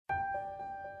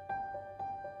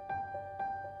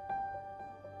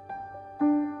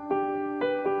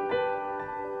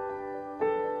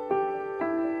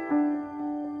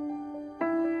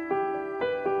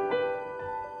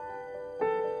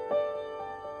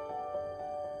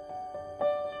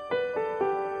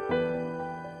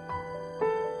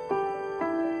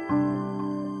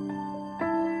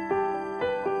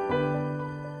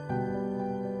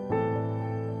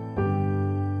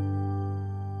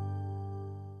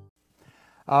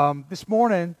This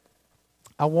morning,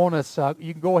 I want us,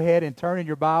 you can go ahead and turn in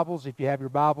your Bibles if you have your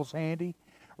Bibles handy.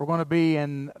 We're going to be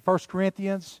in 1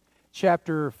 Corinthians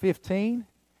chapter 15,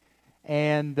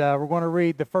 and we're going to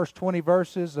read the first 20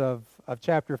 verses of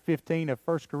chapter 15 of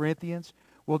 1 Corinthians.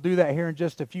 We'll do that here in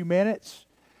just a few minutes,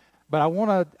 but I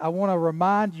want to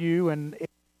remind you, and if you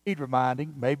need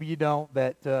reminding, maybe you don't,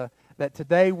 that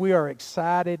today we are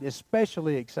excited,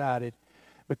 especially excited,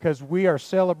 because we are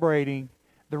celebrating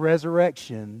the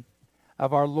resurrection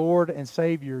of our Lord and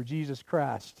Savior, Jesus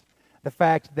Christ. The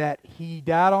fact that He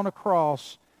died on a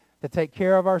cross to take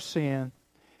care of our sin,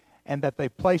 and that they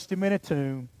placed Him in a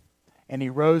tomb, and He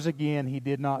rose again. He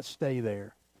did not stay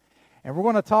there. And we're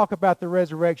going to talk about the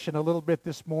resurrection a little bit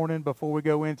this morning before we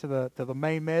go into the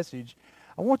main message.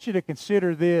 I want you to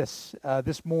consider this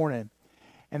morning,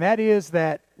 and that is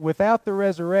that without the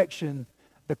resurrection,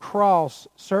 the cross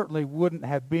certainly wouldn't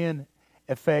have been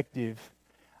effective.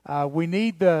 We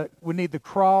need the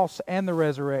cross and the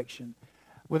resurrection.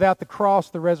 Without the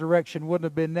cross, the resurrection wouldn't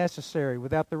have been necessary.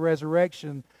 Without the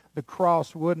resurrection, the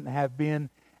cross wouldn't have been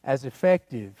as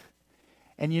effective.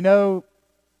 And you know,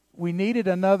 we needed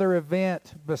another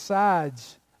event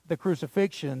besides the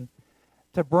crucifixion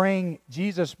to bring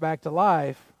Jesus back to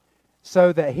life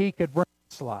so that He could bring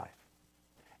us life.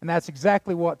 And that's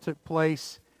exactly what took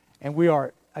place. And we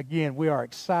are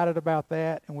excited about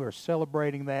that, and we are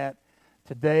celebrating that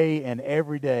today and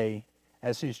every day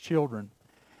as His children.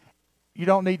 You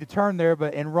don't need to turn there,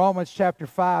 but in Romans chapter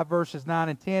 5, verses 9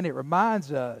 and 10, it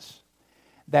reminds us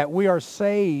that we are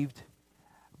saved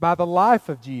by the life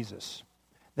of Jesus.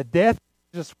 The death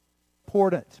of Jesus was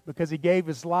important because He gave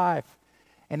His life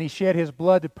and He shed His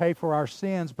blood to pay for our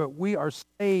sins, but we are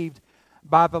saved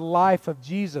by the life of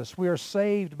Jesus. We are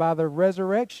saved by the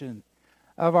resurrection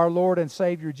of our Lord and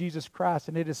Savior Jesus Christ,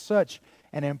 and it is such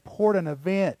an important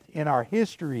event in our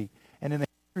history and in the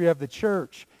history of the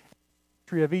church,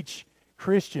 history of each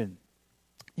Christian.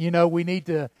 You know, we need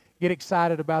to get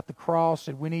excited about the cross,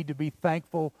 and we need to be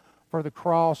thankful for the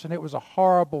cross. And it was a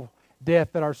horrible death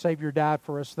that our Savior died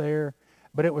for us there,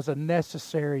 but it was a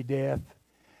necessary death.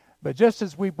 But just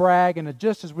as we brag and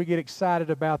just as we get excited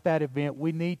about that event,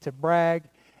 we need to brag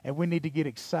and we need to get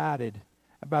excited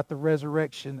about the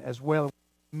resurrection as well, what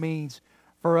it means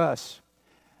for us.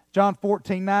 John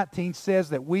 14:19 says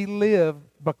that we live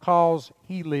because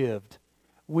He lived.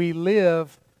 We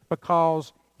live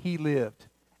because He lived.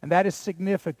 And that is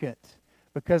significant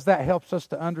because that helps us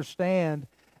to understand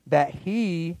that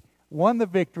He won the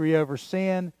victory over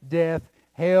sin, death,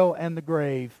 hell, and the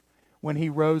grave when He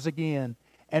rose again.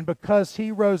 And because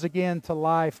He rose again to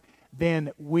life,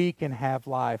 then we can have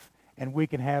life, and we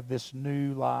can have this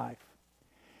new life.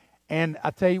 And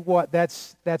I tell you what,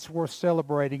 that's worth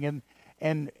celebrating.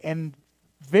 And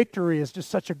victory is just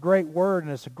such a great word,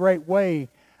 and it's a great way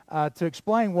to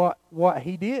explain what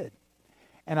He did.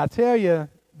 And I tell you,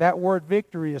 that word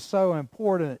victory is so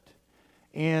important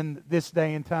in this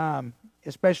day and time,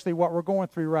 especially what we're going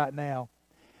through right now.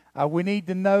 We need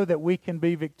to know that we can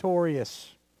be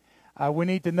victorious. We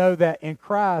need to know that in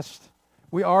Christ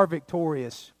we are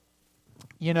victorious.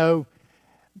 You know,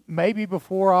 maybe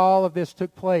before all of this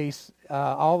took place,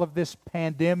 all of this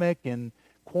pandemic and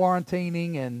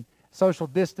quarantining and social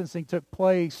distancing took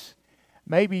place,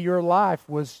 maybe your life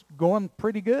was going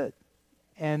pretty good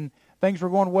and things were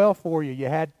going well for you. You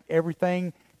had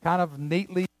everything kind of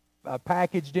neatly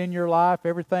packaged in your life.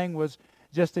 Everything was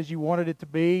just as you wanted it to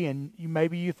be, and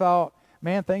maybe you thought,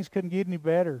 man, things couldn't get any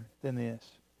better than this.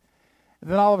 And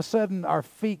then all of a sudden our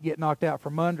feet get knocked out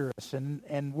from under us,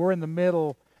 and we're in the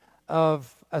middle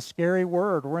of a scary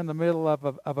word. We're in the middle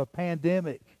of a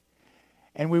pandemic.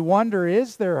 And we wonder,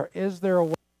 is there a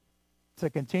way to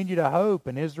continue to hope?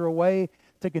 And is there a way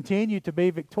to continue to be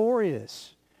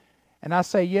victorious? And I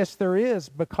say, yes, there is,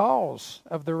 because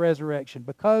of the resurrection,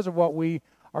 because of what we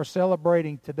are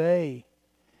celebrating today.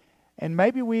 And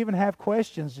maybe we even have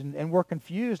questions and we're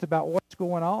confused about what's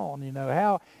going on, you know,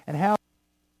 how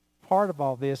part of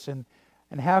all this, and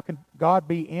how can God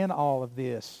be in all of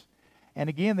this? And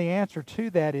again, the answer to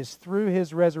that is through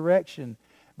His resurrection,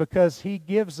 because He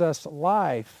gives us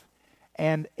life,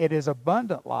 and it is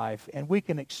abundant life, and we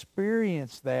can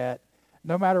experience that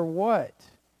no matter what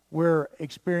we're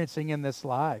experiencing in this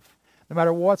life. No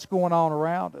matter what's going on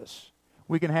around us,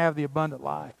 we can have the abundant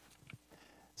life.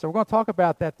 So we're going to talk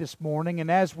about that this morning, and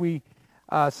as we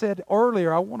said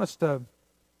earlier, I want us to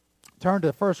turn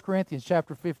to 1 Corinthians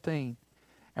chapter 15,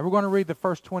 and we're going to read the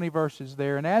first 20 verses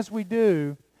there. And as we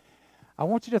do, I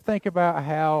want you to think about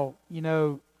how, you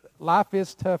know, life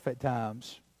is tough at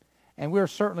times, and we're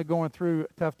certainly going through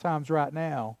tough times right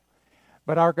now,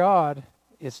 but our God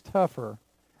is tougher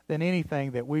than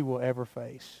anything that we will ever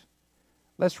face.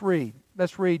 Let's read.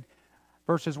 Let's read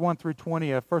verses 1 through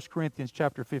 20 of 1 Corinthians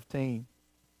chapter 15.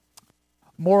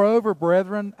 Moreover,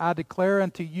 brethren, I declare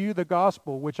unto you the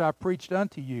gospel which I preached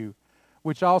unto you,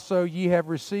 which also ye have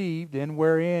received, and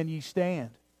wherein ye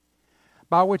stand,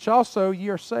 by which also ye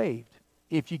are saved,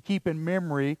 if ye keep in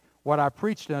memory what I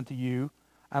preached unto you,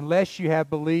 unless you have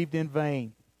believed in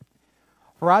vain.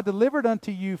 For I delivered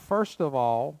unto you first of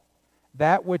all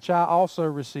that which I also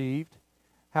received,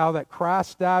 how that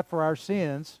Christ died for our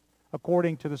sins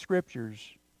according to the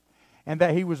Scriptures, and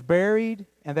that he was buried,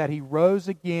 and that he rose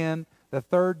again the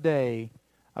third day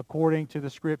according to the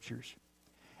Scriptures,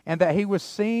 and that he was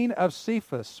seen of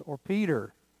Cephas, or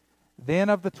Peter, then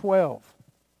of the 12.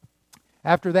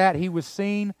 After that he was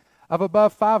seen of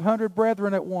above 500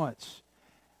 brethren at once,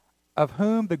 of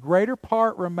whom the greater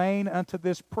part remain unto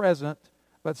this present,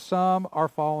 but some are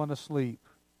fallen asleep.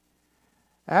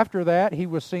 After that he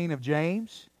was seen of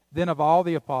James, then of all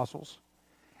the apostles.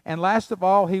 And last of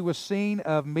all he was seen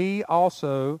of me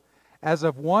also, as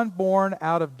of one born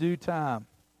out of due time.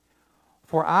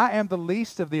 For I am the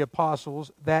least of the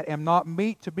apostles, that am not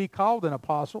meet to be called an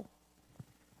apostle,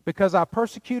 because I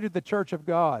persecuted the church of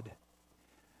God.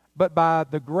 But by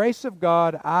the grace of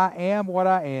God I am what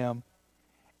I am,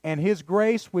 and his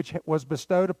grace which was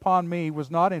bestowed upon me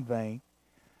was not in vain.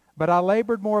 But I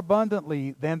labored more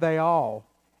abundantly than they all,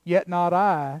 yet not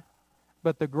I,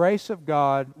 but the grace of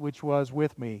God which was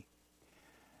with me.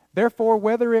 Therefore,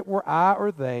 whether it were I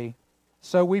or they,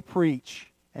 so we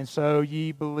preach, and so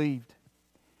ye believed.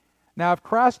 Now if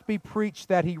Christ be preached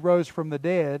that he rose from the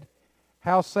dead,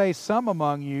 how say some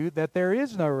among you that there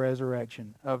is no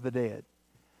resurrection of the dead?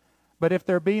 But if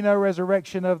there be no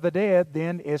resurrection of the dead,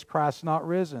 then is Christ not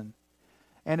risen?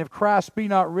 And if Christ be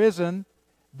not risen,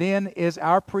 then is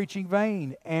our preaching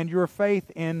vain, and your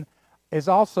faith in is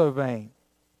also vain.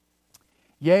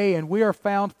 Yea, and we are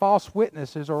found false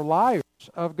witnesses or liars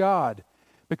of God,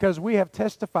 because we have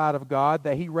testified of God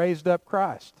that he raised up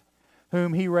Christ,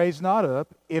 whom he raised not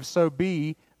up, if so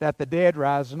be that the dead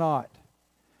rise not.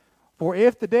 For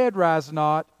if the dead rise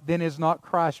not, then is not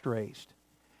Christ raised.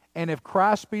 And if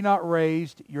Christ be not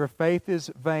raised, your faith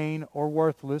is vain or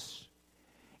worthless.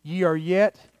 Ye are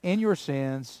yet in your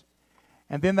sins,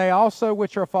 and then they also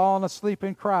which are fallen asleep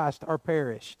in Christ are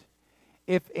perished.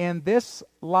 If in this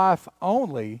life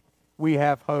only we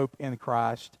have hope in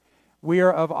Christ, we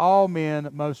are of all men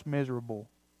most miserable.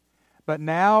 But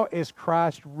now is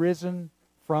Christ risen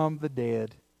from the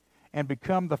dead, and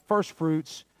become the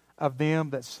firstfruits of them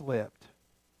that slept.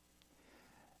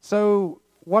 So,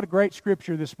 what a great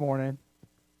scripture this morning.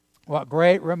 What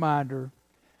great reminder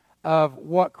of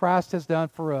what Christ has done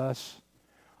for us.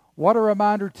 What a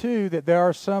reminder, too, that there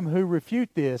are some who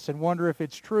refute this and wonder if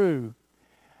it's true.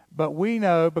 But we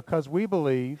know because we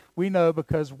believe, we know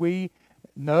because we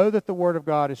know that the Word of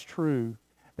God is true,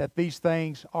 that these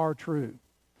things are true.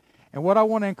 And what I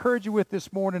want to encourage you with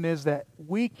this morning is that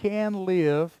we can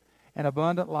live an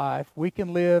abundant life, we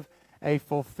can live a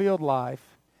fulfilled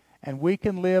life, and we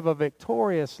can live a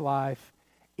victorious life,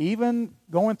 even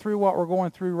going through what we're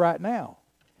going through right now.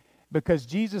 Because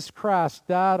Jesus Christ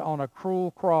died on a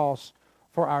cruel cross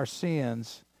for our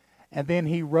sins, and then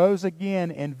he rose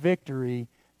again in victory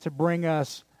to bring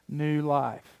us new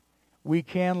life. We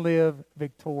can live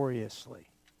victoriously.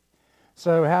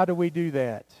 So how do we do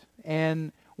that?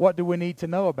 And what do we need to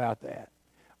know about that?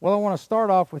 Well, I want to start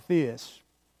off with this.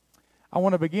 I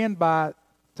want to begin by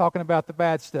talking about the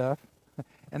bad stuff,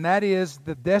 and that is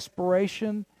the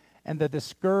desperation and the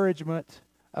discouragement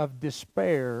of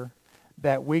despair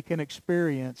that we can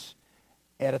experience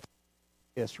at a time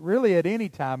like this. Really, at any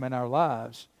time in our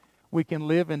lives, we can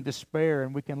live in despair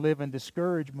and we can live in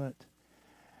discouragement.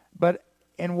 But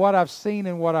in what I've seen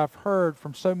and what I've heard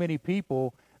from so many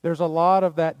people, there's a lot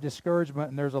of that discouragement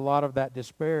and there's a lot of that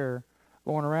despair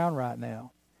going around right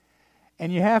now.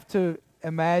 And you have to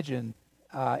imagine,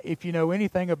 if you know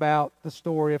anything about the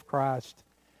story of Christ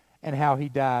and how he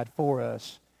died for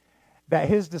us, that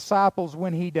his disciples,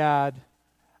 when he died,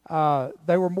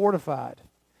 they were mortified.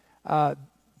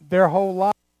 Their whole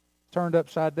life turned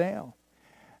upside down.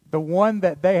 The one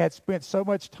that they had spent so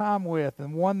much time with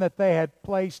and one that they had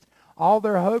placed all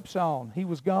their hopes on, he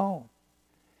was gone.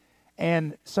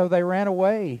 And so they ran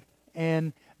away,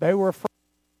 and they were afraid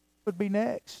what would be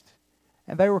next.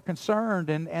 And they were concerned,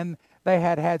 and they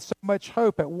had had so much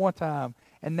hope at one time,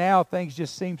 and now things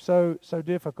just seem so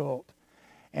difficult.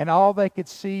 And all they could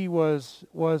see was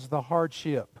the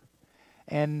hardship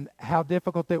and how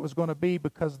difficult it was going to be,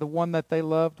 because the one that they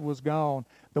loved was gone.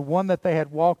 The one that they had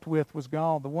walked with was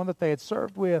gone. The one that they had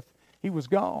served with, he was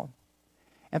gone.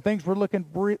 And things were looking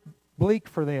bleak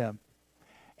for them.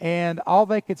 And all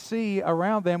they could see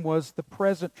around them was the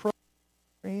present trouble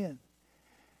they're in.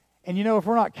 And if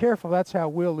we're not careful, that's how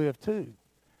we'll live too.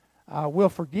 We'll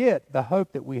forget the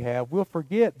hope that we have. We'll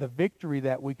forget the victory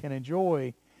that we can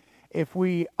enjoy if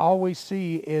we always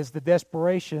see is the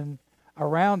desperation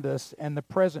around us and the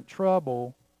present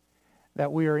trouble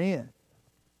that we are in.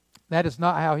 That is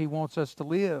not how He wants us to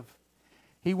live.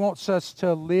 He wants us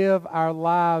to live our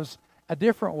lives a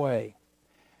different way.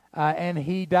 And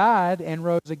He died and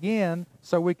rose again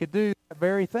so we could do that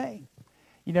very thing.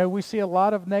 We see a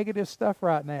lot of negative stuff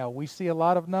right now. We see a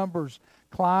lot of numbers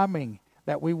climbing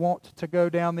that we want to go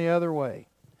down the other way.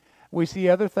 We see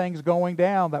other things going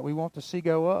down that we want to see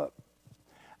go up.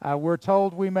 We're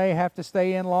told we may have to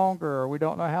stay in longer, or we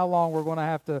don't know how long we're going to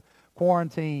have to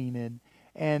quarantine.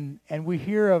 And we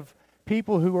hear of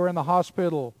people who are in the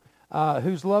hospital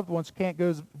whose loved ones can't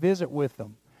go visit with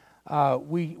them.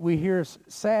 We hear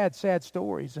sad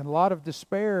stories and a lot of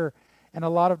despair and a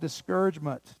lot of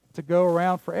discouragement to go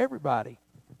around for everybody.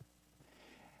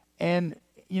 And,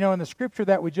 in the scripture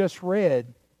that we just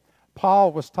read,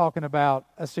 Paul was talking about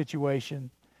a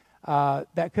situation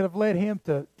that could have led him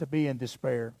to be in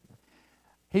despair.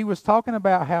 He was talking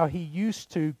about how he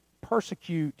used to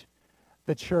persecute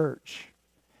the church.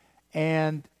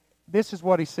 And this is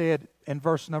what he said in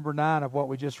verse number 9 of what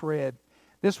we just read.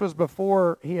 This was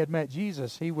before he had met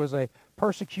Jesus. He was a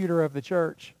persecutor of the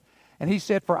church. And he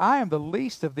said, "For I am the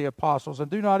least of the apostles, and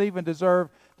do not even deserve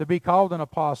to be called an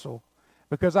apostle,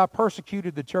 because I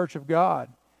persecuted the church of God.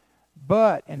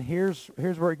 But," and here's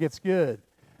where it gets good,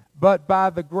 "but by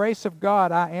the grace of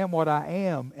God I am what I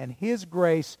am, and His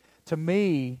grace to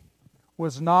me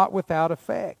was not without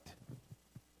effect."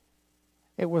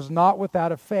 It was not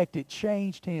without effect. It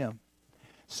changed him.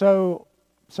 So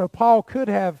Paul could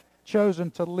have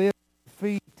chosen to live in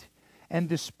defeat and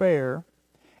despair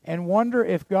and wonder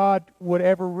if God would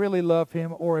ever really love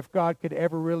him or if God could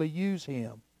ever really use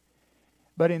him.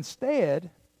 But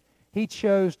instead, he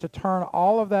chose to turn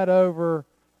all of that over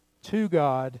to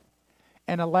God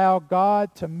and allow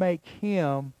God to make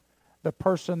him the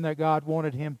person that God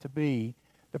wanted him to be,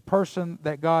 the person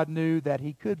that God knew that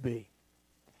he could be.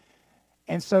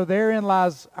 And so therein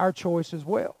lies our choice as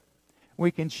well.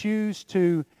 We can choose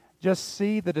to just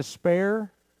see the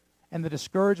despair and the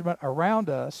discouragement around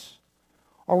us,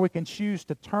 or we can choose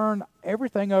to turn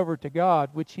everything over to God,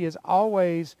 which He has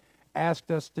always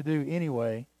asked us to do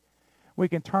anyway. We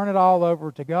can turn it all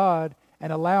over to God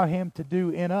and allow Him to do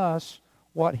in us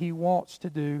what He wants to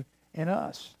do in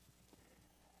us.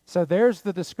 So there's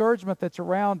the discouragement that's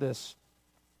around us.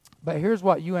 But here's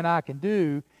what you and I can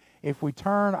do if we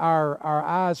turn our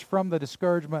eyes from the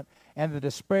discouragement and the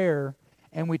despair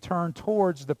and we turn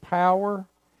towards the power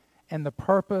and the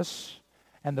purpose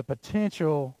and the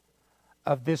potential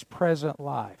of this present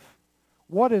life.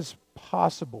 What is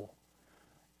possible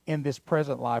in this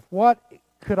present life? What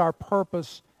could our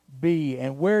purpose be,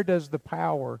 and where does the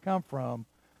power come from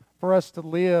for us to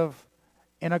live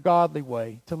in a godly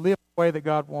way, to live the way that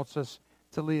God wants us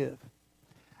to live?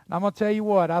 And I'm going to tell you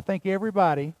what, I think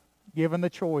everybody, given the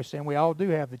choice, and we all do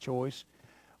have the choice,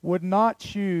 would not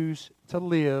choose to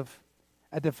live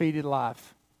a defeated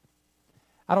life.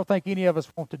 I don't think any of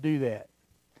us want to do that.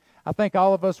 I think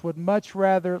all of us would much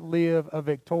rather live a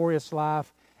victorious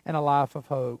life and a life of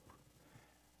hope.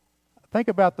 Think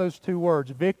about those two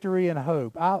words, victory and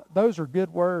hope. Those are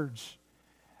good words.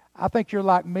 I think you're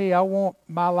like me. I want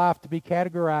my life to be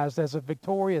categorized as a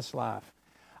victorious life.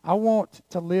 I want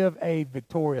to live a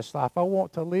victorious life. I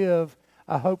want to live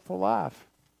a hopeful life.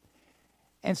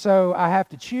 And so I have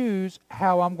to choose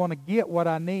how I'm going to get what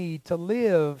I need to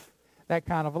live that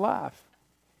kind of life.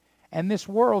 And this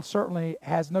world certainly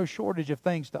has no shortage of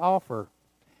things to offer.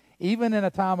 Even in a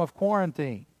time of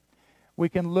quarantine, we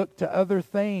can look to other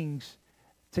things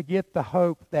to get the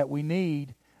hope that we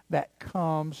need that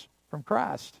comes from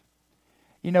Christ.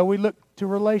 You know, we look to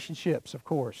relationships, of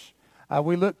course.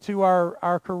 We look to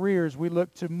our careers. We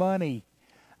look to money.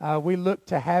 We look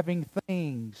to having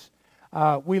things.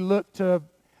 We look to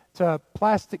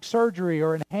plastic surgery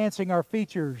or enhancing our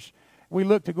features. We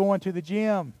look to going to the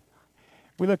gym.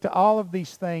 We look to all of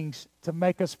these things to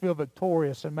make us feel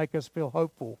victorious and make us feel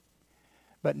hopeful.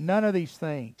 But none of these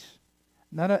things,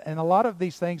 and a lot of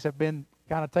these things have been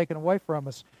kind of taken away from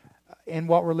us in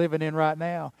what we're living in right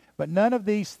now. But none of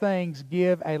these things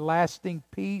give a lasting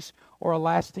peace or a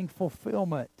lasting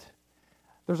fulfillment.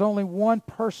 There's only one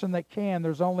person that can.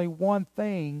 There's only one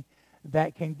thing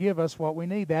that can give us what we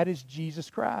need. That is Jesus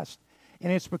Christ.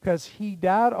 And it's because He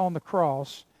died on the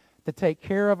cross to take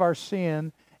care of our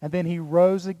sin, and then He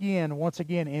rose again, once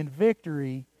again, in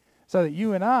victory, so that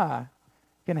you and I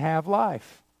can have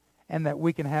life, and that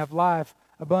we can have life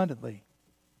abundantly.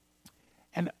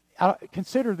 And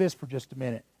consider this for just a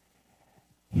minute.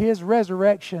 His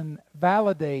resurrection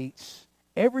validates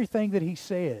everything that he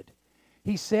said.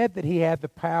 He said that he had the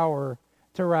power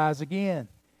to rise again,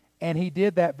 and he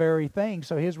did that very thing.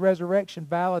 So his resurrection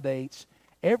validates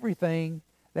everything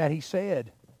that he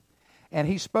said. And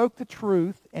he spoke the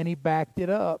truth, and he backed it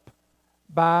up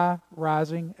by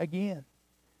rising again.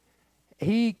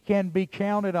 He can be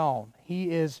counted on. He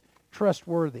is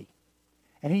trustworthy.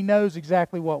 And he knows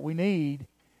exactly what we need,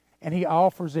 and he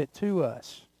offers it to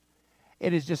us.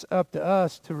 It is just up to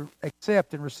us to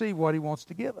accept and receive what he wants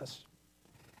to give us.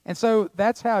 And so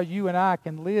that's how you and I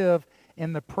can live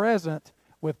in the present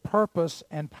with purpose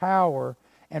and power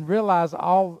and realize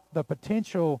all the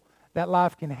potential that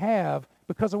life can have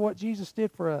because of what Jesus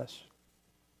did for us.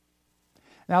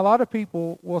 Now, a lot of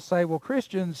people will say, well,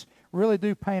 Christians really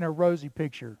do paint a rosy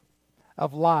picture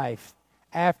of life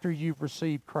after you've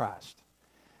received Christ.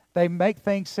 They make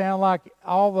things sound like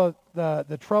all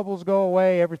the troubles go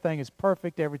away, everything is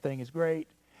perfect, everything is great.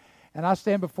 And I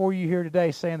stand before you here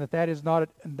today saying that is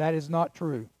not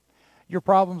true. Your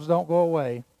problems don't go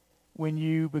away when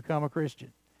you become a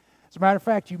Christian. As a matter of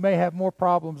fact, you may have more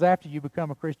problems after you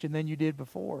become a Christian than you did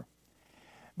before.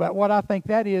 But what I think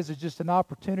that is just an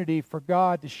opportunity for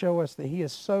God to show us that he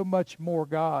is so much more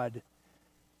God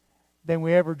than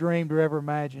we ever dreamed or ever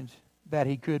imagined that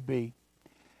he could be.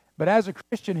 But as a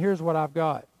Christian, here's what I've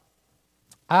got.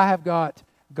 I have got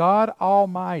God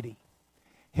Almighty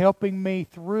helping me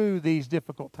through these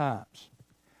difficult times.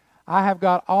 I have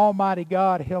got Almighty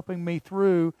God helping me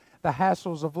through the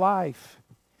hassles of life.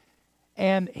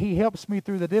 And he helps me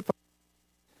through the difficult,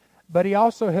 but he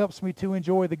also helps me to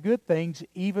enjoy the good things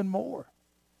even more.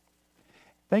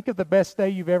 Think of the best day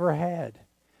you've ever had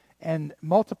and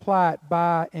multiply it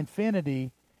by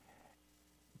infinity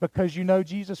because you know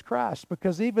Jesus Christ.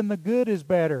 Because even the good is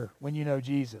better when you know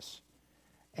Jesus.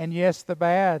 And yes, the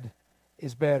bad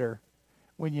is better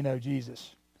when you know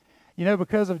Jesus. You know,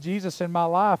 because of Jesus in my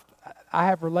life, I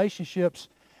have relationships.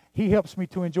 He helps me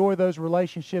to enjoy those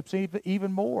relationships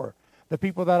even more. The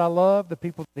people that I love, the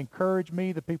people that encourage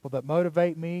me, the people that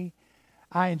motivate me,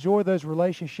 I enjoy those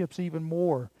relationships even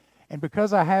more. And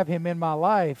because I have him in my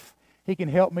life, he can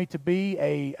help me to be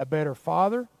a better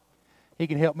father. He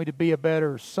can help me to be a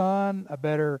better son, a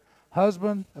better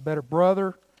husband, a better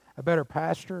brother, a better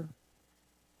pastor,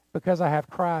 because I have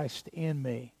Christ in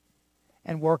me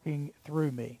and working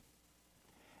through me.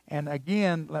 And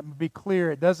again, let me be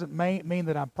clear, it doesn't mean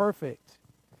that I'm perfect.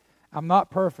 I'm not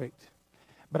perfect.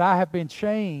 But I have been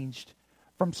changed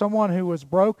from someone who was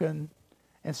broken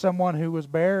and someone who was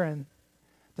barren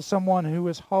to someone who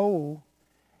is whole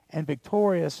and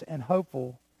victorious and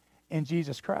hopeful in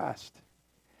Jesus Christ.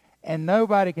 And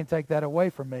nobody can take that away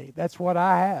from me. That's what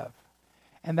I have.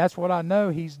 And that's what I know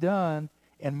he's done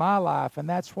in my life. And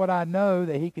that's what I know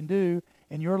that he can do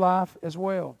in your life as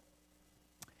well.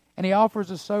 And he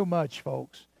offers us so much,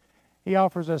 folks. He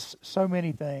offers us so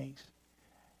many things.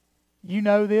 You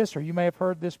know this, or you may have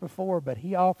heard this before, but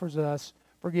he offers us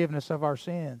forgiveness of our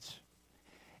sins.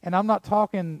 And I'm not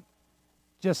talking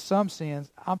just some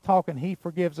sins. I'm talking he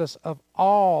forgives us of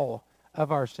all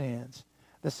of our sins.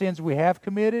 The sins we have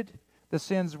committed, the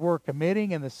sins we're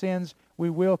committing, and the sins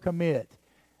we will commit.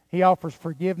 He offers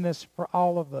forgiveness for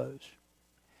all of those.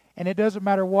 And it doesn't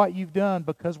matter what you've done,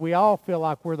 because we all feel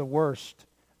like we're the worst,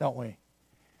 don't we?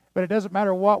 But it doesn't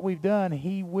matter what we've done,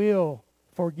 he will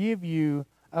forgive you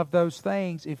of those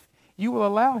things if you will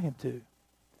allow him to.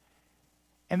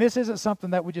 And this isn't something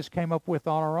that we just came up with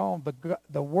on our own.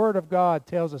 The Word of God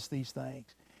tells us these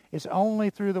things. It's only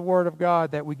through the Word of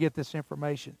God that we get this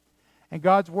information. And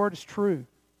God's Word is true.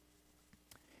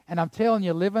 And I'm telling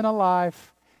you, living a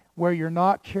life where you're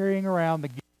not carrying around the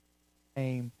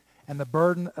shame and the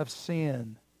burden of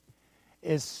sin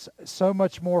is so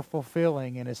much more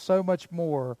fulfilling and is so much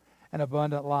more an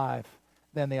abundant life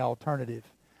than the alternative.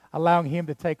 Allowing him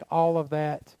to take all of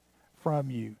that from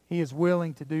you. He is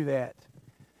willing to do that.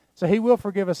 So he will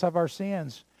forgive us of our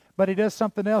sins. But he does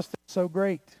something else that's so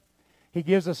great. He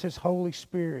gives us his Holy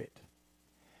Spirit.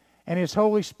 And his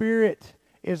Holy Spirit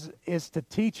is to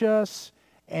teach us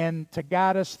and to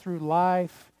guide us through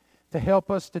life, to help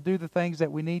us to do the things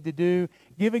that we need to do,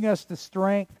 giving us the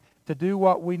strength to do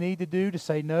what we need to do, to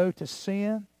say no to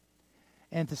sin,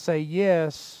 and to say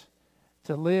yes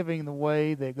to living the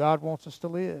way that God wants us to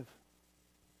live.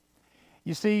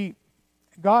 You see,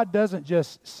 God doesn't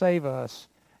just save us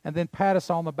and then pat us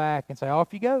on the back and say,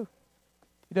 off you go.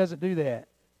 He doesn't do that.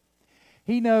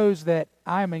 He knows that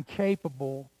I am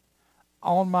incapable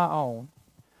on my own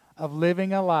of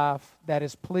living a life that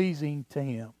is pleasing to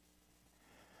Him.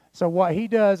 So what He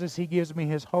does is He gives me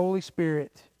His Holy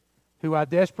Spirit, who I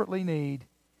desperately need,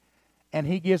 and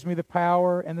He gives me the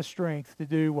power and the strength to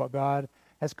do what God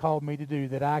has called me to do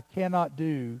that I cannot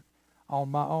do on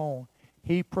my own.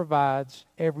 He provides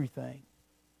everything.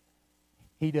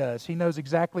 He does. He knows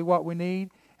exactly what we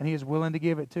need, and He is willing to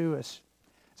give it to us.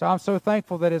 So I'm so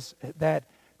thankful that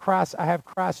Christ, I have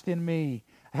Christ in me.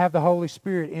 I have the Holy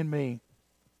Spirit in me.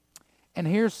 And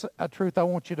here's a truth I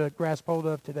want you to grasp hold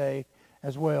of today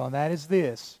as well, and that is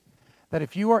this, that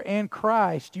if you are in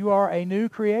Christ, you are a new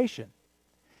creation,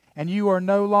 and you are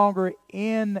no longer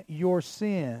in your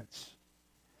sins.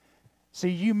 See,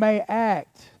 you may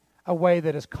act a way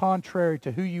that is contrary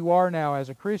to who you are now as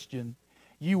a Christian.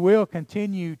 You will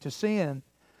continue to sin,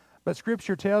 but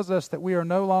Scripture tells us that we are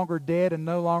no longer dead and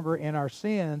no longer in our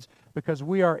sins because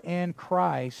we are in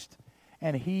Christ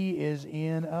and He is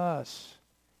in us.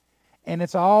 And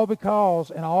it's all because,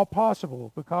 and all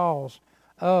possible because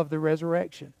of the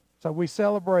resurrection. So we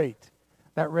celebrate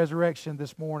that resurrection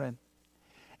this morning.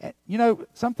 And, you know,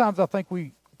 sometimes I think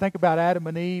we think about Adam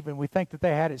and Eve and we think that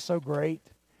they had it so great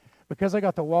because they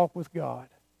got to walk with God.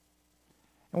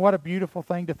 And what a beautiful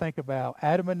thing to think about,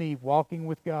 Adam and Eve walking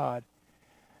with God.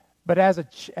 But as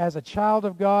a child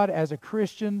of God, as a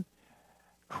Christian,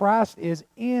 Christ is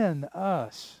in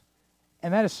us.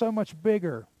 And that is so much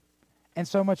bigger and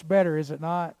so much better, is it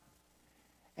not?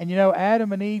 And you know,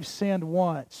 Adam and Eve sinned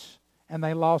once and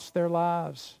they lost their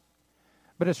lives.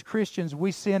 But as Christians,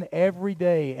 we sin every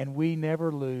day and we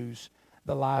never lose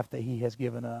the life that He has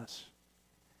given us.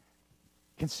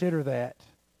 Consider that.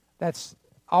 That's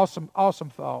awesome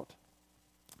thought.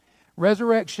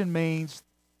 Resurrection means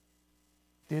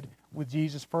with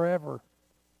Jesus forever.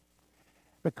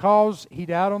 Because He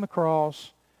died on the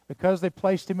cross, because they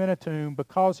placed Him in a tomb,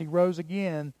 because He rose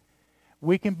again,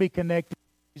 we can be connected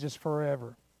to Jesus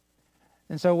forever.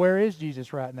 And so where is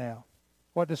Jesus right now?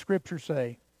 What does Scripture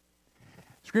say?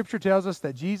 Scripture tells us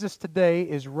that Jesus today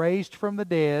is raised from the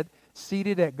dead,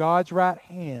 seated at God's right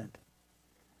hand.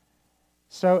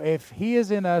 So if He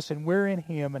is in us and we're in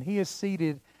Him and He is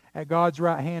seated at God's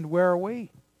right hand, where are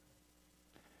we?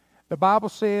 The Bible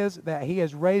says that He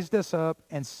has raised us up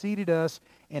and seated us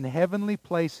in heavenly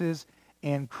places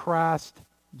in Christ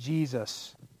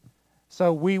Jesus.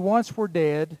 So we once were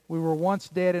dead. We were once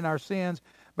dead in our sins,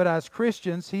 but as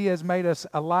Christians, He has made us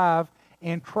alive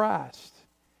in Christ.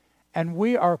 And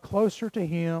we are closer to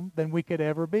Him than we could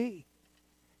ever be.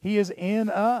 He is in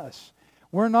us.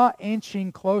 We're not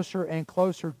inching closer and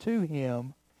closer to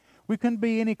Him. We couldn't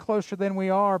be any closer than we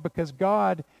are because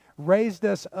God raised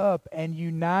us up and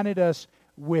united us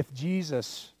with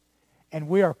Jesus. And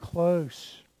we are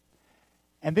close.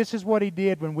 And this is what He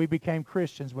did when we became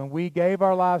Christians, when we gave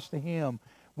our lives to Him,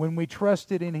 when we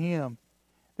trusted in Him.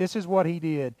 This is what He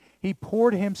did. He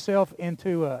poured Himself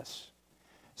into us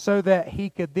so that He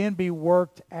could then be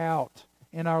worked out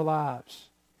in our lives.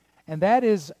 And that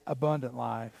is abundant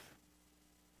life.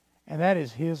 And that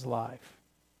is His life.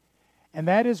 And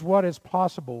that is what is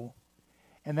possible.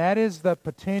 And that is the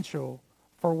potential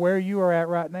for where you are at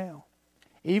right now.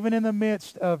 Even in the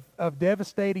midst of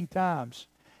devastating times,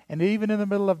 and even in the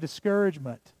middle of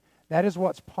discouragement, that is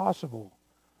what's possible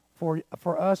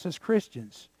for us as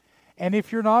Christians. And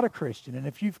if you're not a Christian, and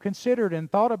if you've considered and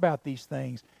thought about these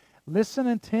things, listen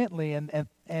intently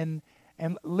and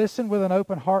listen with an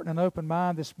open heart and an open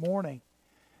mind this morning.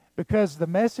 Because the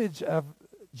message of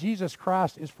Jesus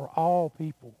Christ is for all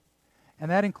people.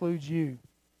 And that includes you.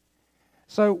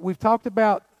 So we've talked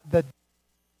about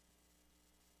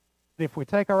if we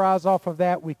take our eyes off of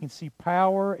that, we can see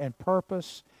power and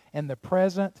purpose in the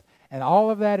present. And all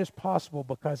of that is possible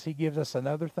because He gives us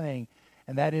another thing,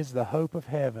 and that is the hope of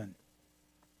heaven.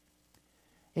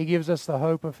 He gives us the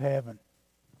hope of heaven.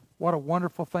 What a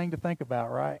wonderful thing to think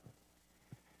about, right?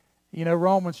 You know,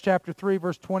 Romans chapter 3,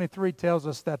 verse 23 tells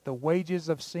us that the wages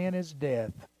of sin is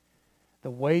death.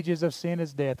 The wages of sin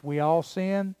is death. We all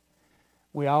sin.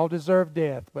 We all deserve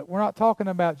death. But we're not talking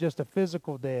about just a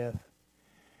physical death.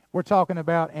 We're talking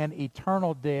about an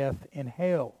eternal death in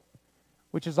hell,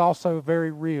 which is also very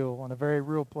real and a very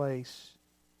real place.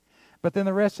 But then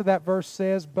the rest of that verse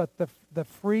says, but the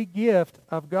free gift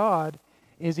of God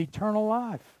is eternal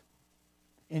life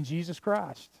in Jesus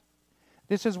Christ.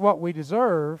 This is what we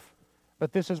deserve,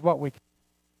 but this is what we...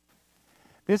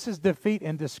 This is defeat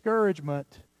and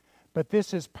discouragement, but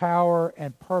this is power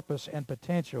and purpose and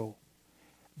potential.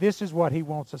 This is what He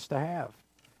wants us to have.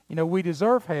 You know, we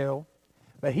deserve hell,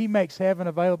 but He makes heaven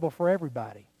available for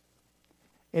everybody.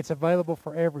 It's available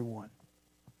for everyone.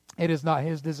 It is not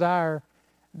His desire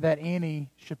that any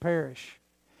should perish.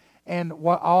 And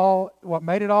what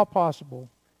made it all possible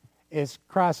is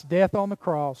Christ's death on the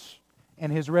cross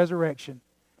and His resurrection.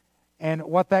 And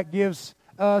what that gives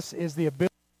us is the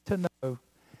ability to know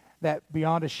that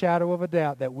beyond a shadow of a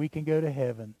doubt that we can go to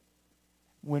heaven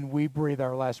when we breathe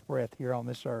our last breath here on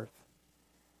this earth.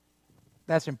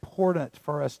 That's important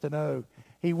for us to know.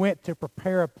 He went to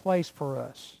prepare a place for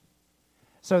us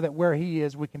so that where He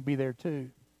is, we can be there too.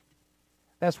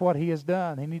 That's what He has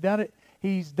done. And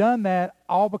He's done that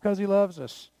all because He loves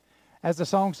us. As the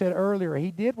song said earlier,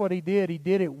 He did what He did. He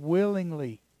did it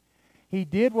willingly. He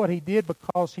did what He did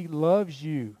because He loves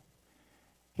you.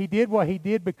 He did what He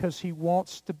did because He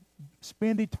wants to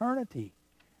spend eternity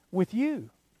with you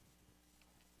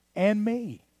and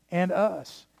me and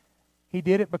us. He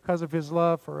did it because of His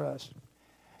love for us.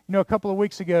 You know, a couple of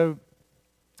weeks ago,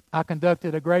 I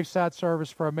conducted a graveside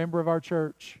service for a member of our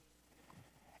church.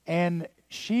 And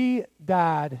she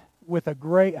died with a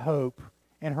great hope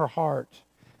in her heart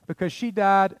because she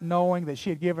died knowing that she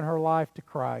had given her life to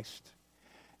Christ.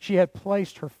 She had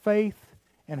placed her faith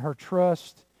and her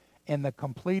trust in the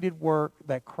completed work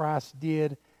that Christ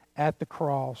did at the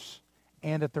cross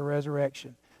and at the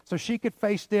resurrection. So she could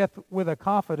face death with a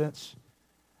confidence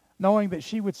knowing that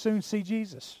she would soon see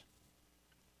Jesus.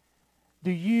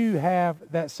 Do you have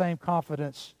that same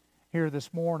confidence here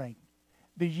this morning?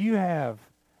 Do you have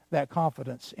that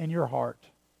confidence in your heart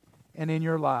and in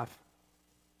your life?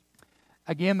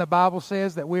 Again, the Bible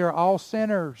says that we are all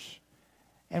sinners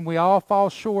and we all fall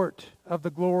short of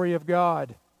the glory of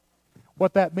God.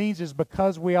 What that means is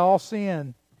because we all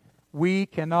sin, we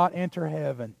cannot enter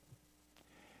heaven.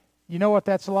 You know what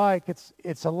that's like?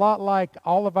 It's a lot like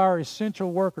all of our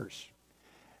essential workers.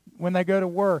 When they go to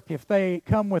work, if they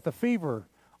come with a fever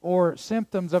or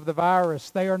symptoms of the virus,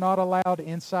 they are not allowed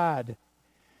inside.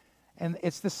 And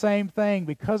it's the same thing.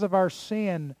 Because of our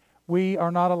sin, we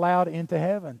are not allowed into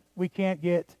heaven. We can't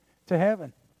get to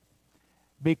heaven.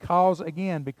 Because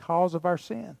of our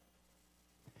sin.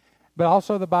 But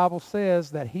also the Bible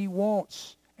says that He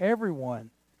wants everyone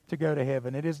to go to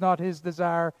heaven. It is not His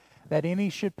desire that any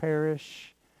should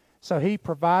perish. So He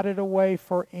provided a way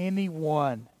for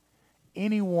anyone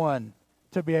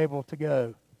to be able to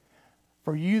go.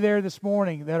 For you there this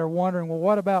morning that are wondering, well,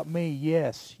 what about me?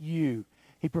 Yes, you.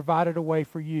 He provided a way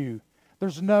for you.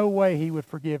 There's no way He would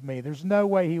forgive me. There's no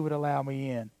way He would allow me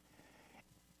in.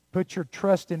 Put your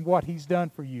trust in what He's done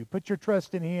for you. Put your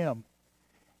trust in Him.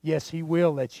 Yes, He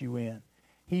will let you in.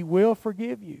 He will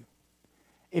forgive you.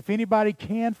 If anybody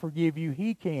can forgive you,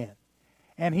 He can.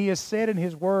 And He has said in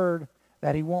His Word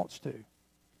that He wants to.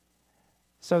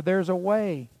 So there's a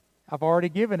way. I've already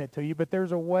given it to you, but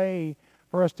there's a way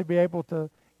for us to be able to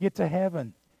get to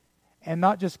heaven. And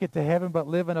not just get to heaven, but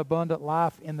live an abundant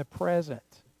life in the present.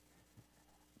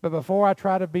 But before I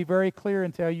try to be very clear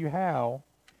and tell you how,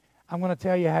 I'm going to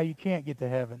tell you how you can't get to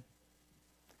heaven.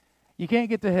 You can't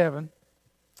get to heaven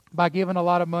by giving a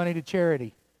lot of money to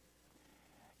charity.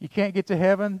 You can't get to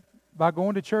heaven by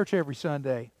going to church every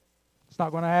Sunday. It's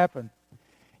not going to happen.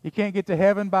 You can't get to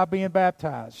heaven by being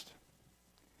baptized.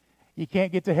 You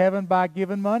can't get to heaven by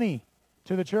giving money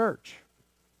to the church.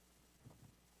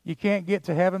 You can't get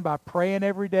to heaven by praying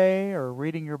every day or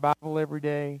reading your Bible every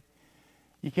day.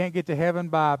 You can't get to heaven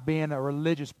by being a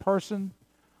religious person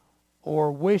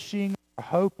or wishing or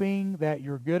hoping that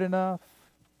you're good enough.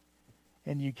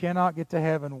 And you cannot get to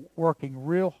heaven working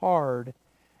real hard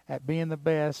at being the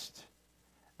best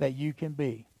that you can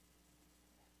be.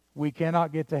 We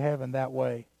cannot get to heaven that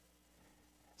way.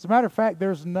 As a matter of fact,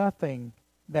 there's nothing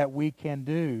that we can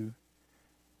do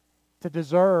to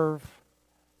deserve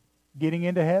getting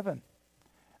into heaven.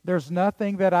 There's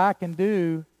nothing that I can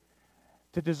do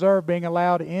to deserve being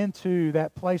allowed into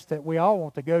that place that we all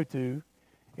want to go to,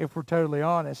 if we're totally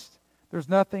honest. There's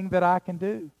nothing that I can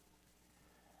do.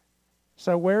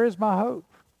 So where is my hope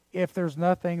if there's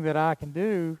nothing that I can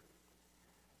do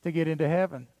to get into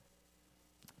heaven?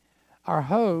 Our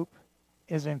hope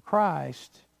is in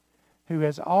Christ, who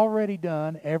has already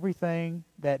done everything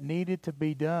that needed to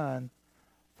be done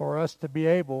for us to be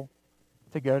able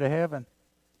to go to heaven.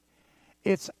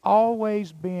 It's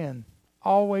always been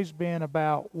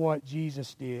about what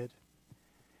Jesus did.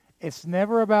 It's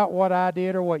never about what I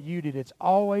did or what you did. It's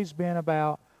always been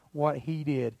about what He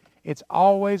did. It's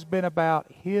always been about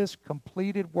His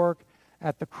completed work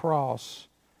at the cross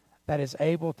that is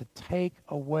able to take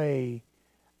away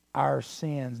our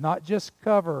sins. Not just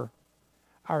cover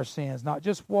our sins, not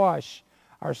just wash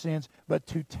our sins, but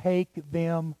to take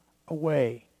them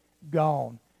away.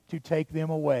 Gone. To take them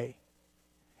away.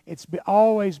 It's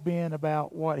always been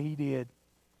about what He did.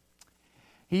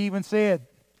 He even said,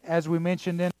 as we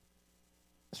mentioned in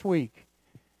this week,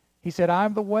 He said, I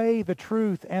am the way, the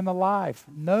truth, and the life.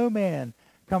 No man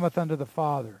cometh unto the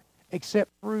Father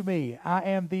except through me. I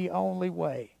am the only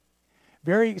way.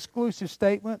 Very exclusive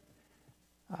statement.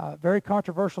 Very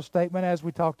controversial statement, as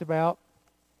we talked about,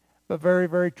 but very,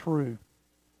 very true.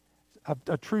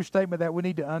 A true statement that we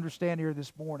need to understand here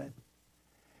this morning.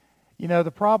 You know,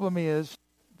 the problem is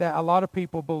that a lot of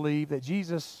people believe that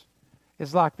Jesus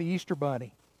is like the Easter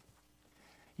Bunny.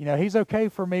 You know, he's okay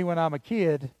for me when I'm a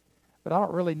kid, but I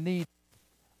don't really need him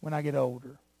when I get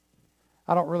older.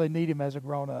 I don't really need him as a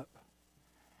grown-up.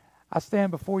 I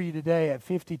stand before you today at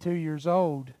 52 years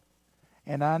old,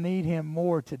 and I need him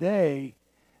more today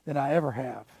than I ever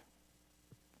have.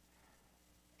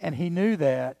 And he knew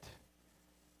that,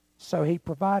 so he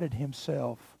provided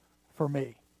himself for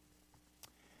me.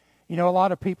 You know, a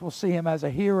lot of people see him as a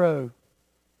hero,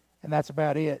 and that's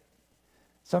about it.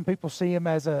 Some people see him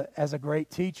as a great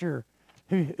teacher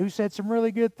who said some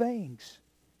really good things,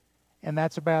 and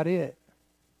that's about it.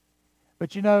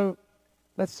 But you know,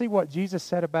 let's see what Jesus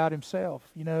said about himself.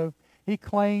 You know, he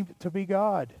claimed to be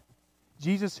God.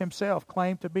 Jesus himself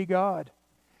claimed to be God,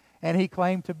 and he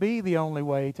claimed to be the only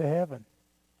way to heaven.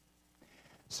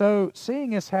 So,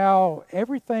 seeing as how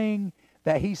everything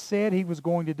that he said he was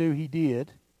going to do, he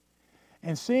did,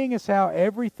 and seeing as how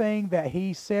everything that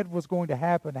he said was going to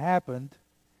happen, happened,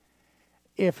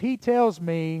 if he tells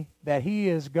me that he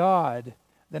is God,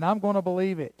 then I'm going to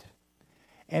believe it.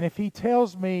 And if he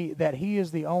tells me that he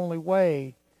is the only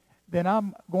way, then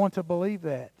I'm going to believe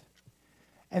that.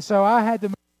 And so I had to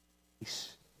make a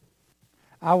choice.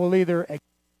 I will either accept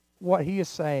what he is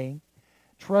saying,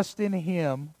 trust in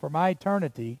him for my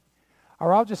eternity,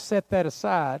 or I'll just set that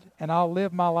aside and I'll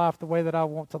live my life the way that I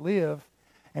want to live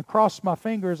and cross my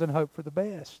fingers and hope for the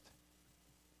best.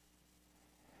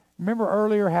 Remember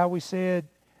earlier how we said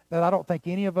that I don't think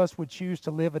any of us would choose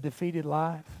to live a defeated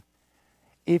life?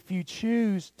 If you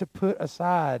choose to put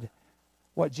aside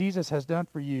what Jesus has done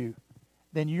for you,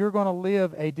 then you're going to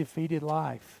live a defeated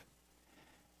life.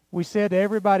 We said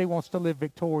everybody wants to live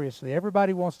victoriously.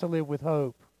 Everybody wants to live with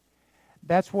hope.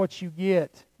 That's what you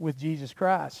get with Jesus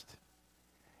Christ.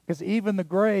 Because even the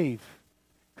grave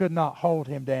could not hold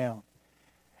him down.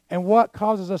 And what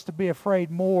causes us to be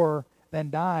afraid more than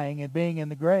dying and being in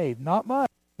the grave? Not much.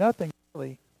 Nothing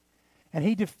really. And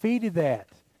he defeated that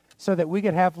so that we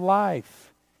could have life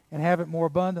and have it more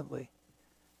abundantly.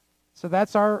 So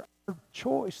that's our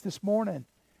choice this morning.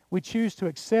 We choose to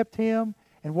accept him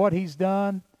and what he's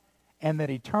done and that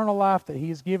eternal life that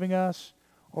he is giving us,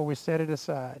 or we set it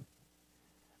aside.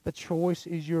 The choice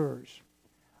is yours.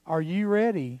 Are you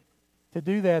ready to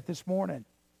do that this morning?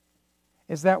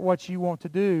 Is that what you want to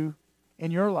do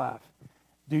in your life?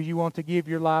 Do you want to give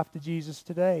your life to Jesus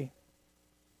today?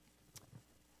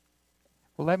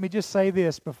 Well, let me just say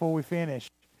this before we finish.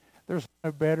 There's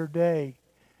no better day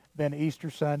than Easter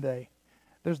Sunday.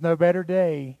 There's no better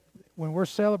day when we're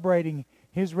celebrating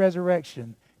his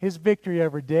resurrection, his victory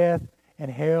over death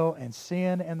and hell and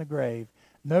sin and the grave.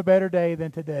 No better day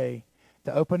than today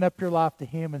to open up your life to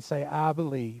him and say, I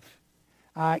believe.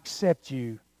 I accept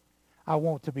you. I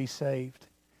want to be saved.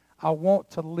 I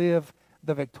want to live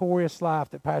the victorious life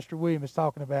that Pastor William is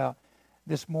talking about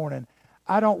this morning.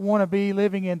 I don't want to be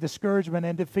living in discouragement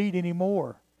and defeat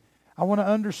anymore. I want to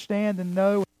understand and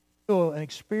know and feel and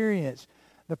experience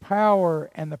the power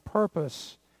and the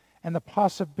purpose and the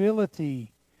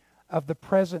possibility of the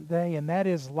present day, and that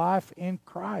is life in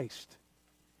Christ.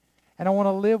 And I want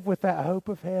to live with that hope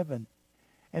of heaven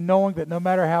and knowing that no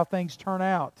matter how things turn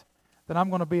out, that I'm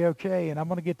going to be okay and I'm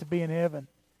going to get to be in heaven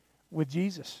with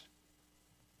Jesus.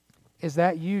 Is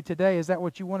that you today? Is that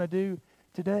what you want to do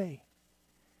today?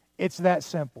 It's that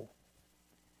simple.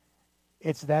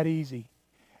 It's that easy.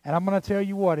 And I'm going to tell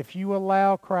you what, if you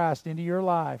allow Christ into your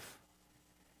life,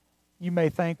 you may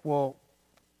think, well,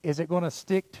 is it going to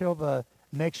stick till the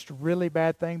next really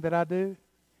bad thing that I do?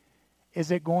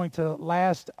 Is it going to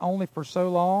last only for so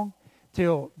long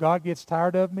till God gets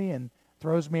tired of me and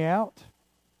throws me out?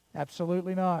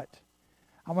 Absolutely not.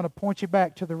 I'm going to point you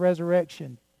back to the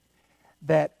resurrection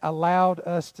that allowed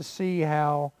us to see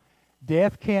how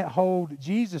death can't hold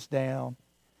Jesus down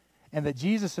and that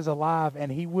Jesus is alive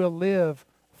and he will live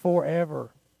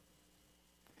forever.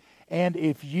 And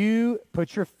if you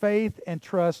put your faith and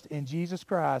trust in Jesus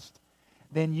Christ,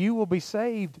 then you will be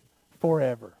saved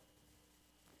forever.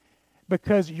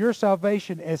 Because your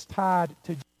salvation is tied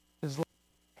to Jesus' life,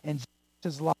 and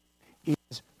Jesus' life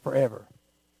is forever.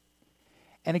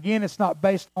 And again, it's not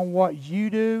based on what you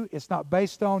do. It's not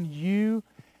based on you.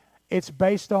 It's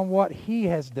based on what he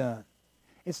has done.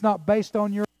 It's not based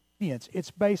on your obedience.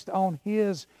 It's based on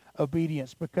his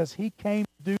obedience because he came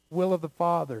to do the will of the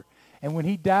Father. And when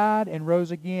he died and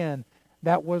rose again,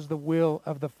 that was the will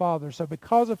of the Father. So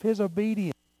because of his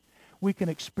obedience, we can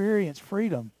experience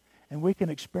freedom and we can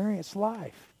experience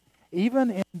life,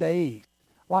 even in days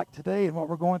like today and what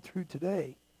we're going through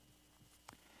today.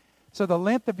 So the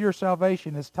length of your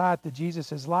salvation is tied to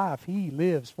Jesus' life. He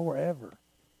lives forever.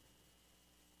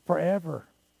 Forever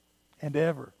and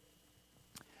ever.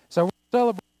 So we're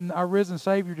celebrating our risen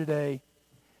Savior today.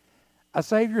 A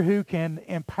Savior who can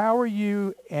empower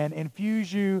you and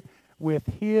infuse you with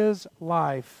his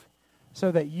life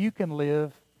so that you can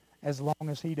live as long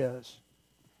as he does.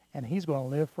 And he's going to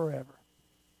live forever.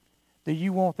 Do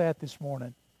you want that this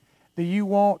morning? Do you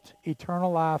want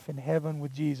eternal life in heaven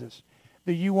with Jesus?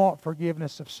 Do you want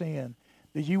forgiveness of sin?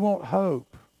 Do you want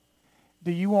hope?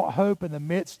 Do you want hope in the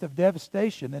midst of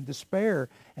devastation and despair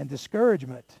and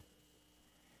discouragement?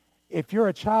 If you're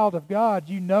a child of God,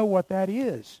 you know what that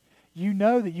is. You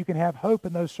know that you can have hope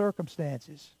in those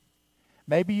circumstances.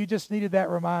 Maybe you just needed that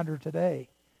reminder today.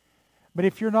 But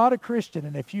if you're not a Christian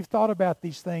and if you've thought about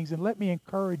these things, then let me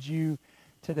encourage you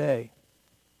today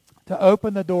to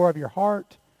open the door of your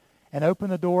heart and open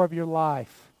the door of your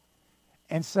life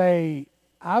and say,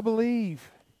 I believe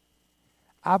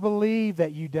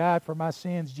that you died for my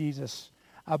sins, Jesus.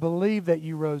 I believe that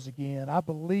you rose again. I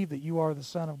believe that you are the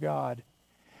Son of God.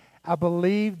 I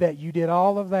believe that you did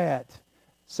all of that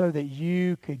so that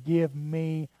you could give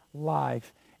me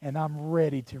life. And I'm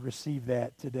ready to receive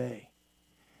that today.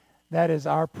 That is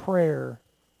our prayer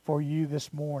for you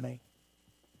this morning.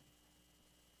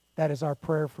 That is our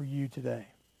prayer for you today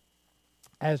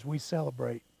as we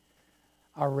celebrate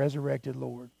our resurrected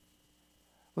Lord.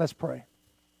 Let's pray.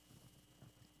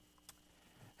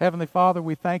 Heavenly Father,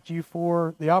 we thank you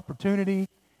for the opportunity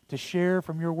to share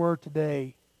from your word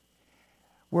today.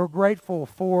 We're grateful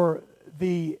for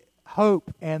the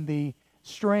hope and the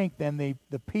strength and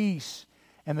the peace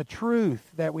and the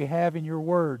truth that we have in your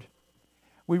word.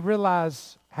 We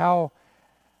realize how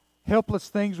helpless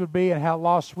things would be and how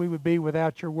lost we would be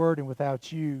without your word and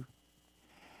without you.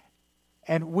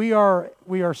 And we are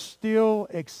still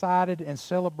excited and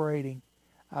celebrating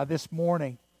this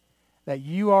morning that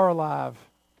you are alive,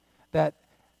 that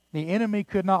the enemy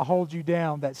could not hold you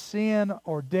down, that sin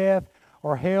or death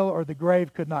or hell or the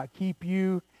grave could not keep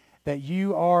you, that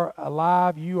you are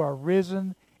alive, you are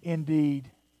risen indeed.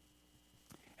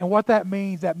 And what that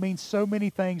means so many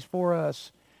things for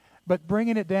us. But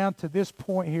bringing it down to this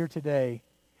point here today,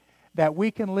 that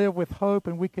we can live with hope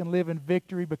and we can live in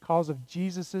victory because of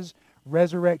Jesus'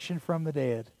 resurrection from the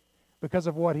dead, because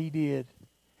of what he did.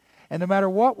 And no matter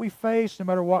what we face, no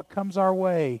matter what comes our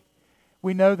way,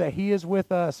 we know that he is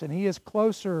with us and he is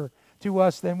closer to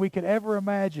us than we could ever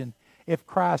imagine if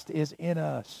Christ is in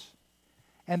us.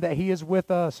 And that he is with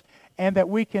us, and that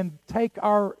we can take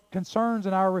our concerns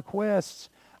and our requests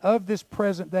of this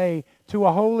present day to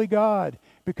a holy God,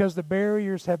 because the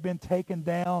barriers have been taken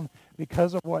down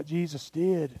because of what Jesus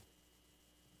did.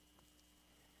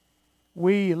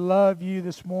 We love you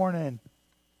this morning.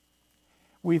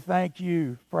 We thank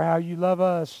you for how you love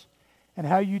us and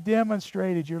how you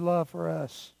demonstrated your love for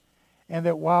us, and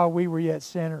that while we were yet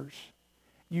sinners,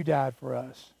 you died for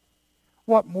us.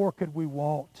 What more could we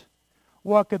want?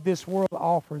 What could this world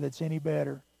offer that's any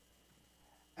better?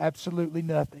 Absolutely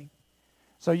nothing.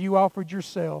 So you offered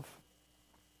yourself,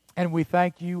 and we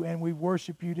thank you and we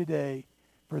worship you today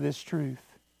for this truth.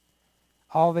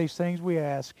 All these things we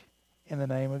ask in the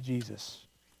name of Jesus.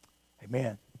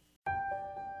 Amen.